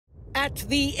At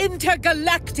the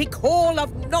Intergalactic Hall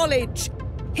of Knowledge,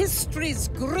 history's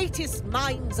greatest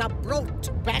minds are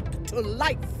brought back to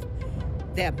life.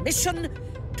 Their mission?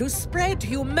 To spread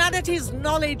humanity's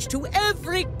knowledge to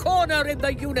every corner in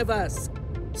the universe,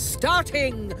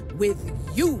 starting with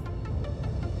you.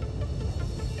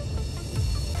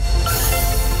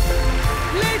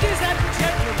 Ladies and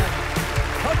gentlemen,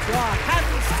 put your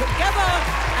hands together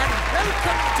and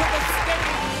welcome to the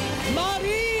stage,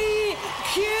 Marie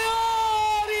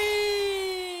Curie!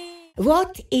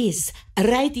 What is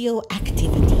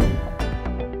radioactivity?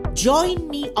 Join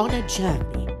me on a journey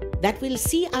that will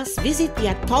see us visit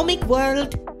the atomic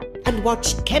world and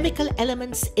watch chemical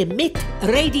elements emit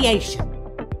radiation.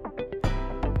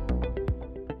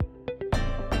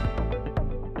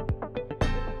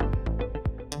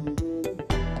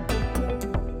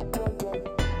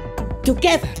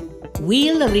 Together,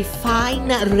 we'll refine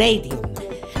radium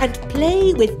and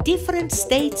play with different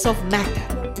states of matter.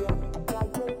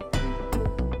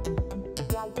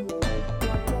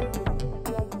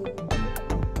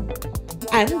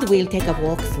 And we'll take a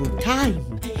walk through time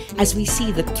as we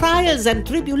see the trials and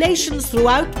tribulations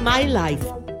throughout my life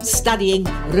studying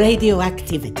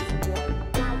radioactivity.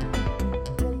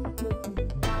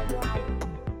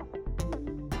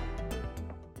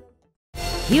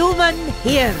 Human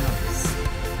heroes.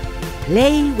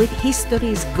 Play with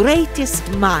history's greatest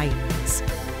minds.